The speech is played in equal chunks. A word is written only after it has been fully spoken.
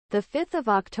The 5th of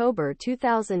October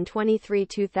 2023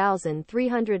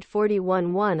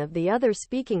 2341. One of the other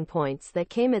speaking points that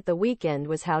came at the weekend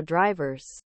was how drivers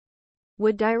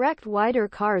would direct wider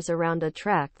cars around a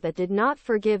track that did not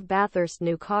forgive Bathurst.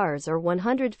 New cars are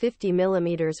 150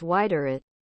 millimeters wider. It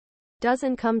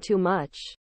doesn't come too much.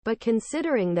 But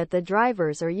considering that the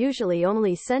drivers are usually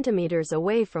only centimeters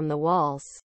away from the walls,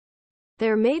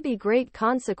 there may be great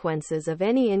consequences of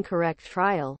any incorrect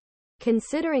trial.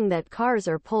 Considering that cars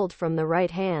are pulled from the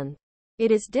right hand,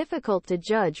 it is difficult to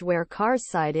judge where car's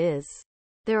side is.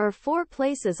 There are 4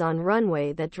 places on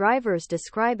runway that drivers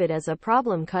describe it as a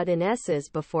problem: cut in Esses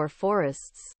before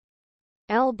Forrest's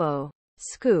elbow,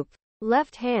 scoop,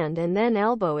 left hand, and then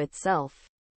elbow itself.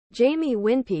 Jamie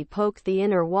Whinp poked the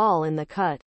inner wall in the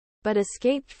cut, but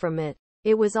escaped from it.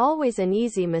 It was always an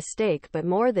easy mistake, but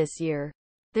more this year.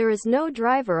 There is no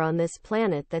driver on this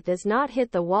planet that does not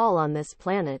hit the wall on this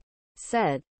planet,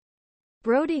 said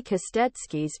Brodie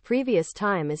Kostecki's previous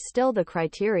time is still the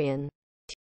criterion.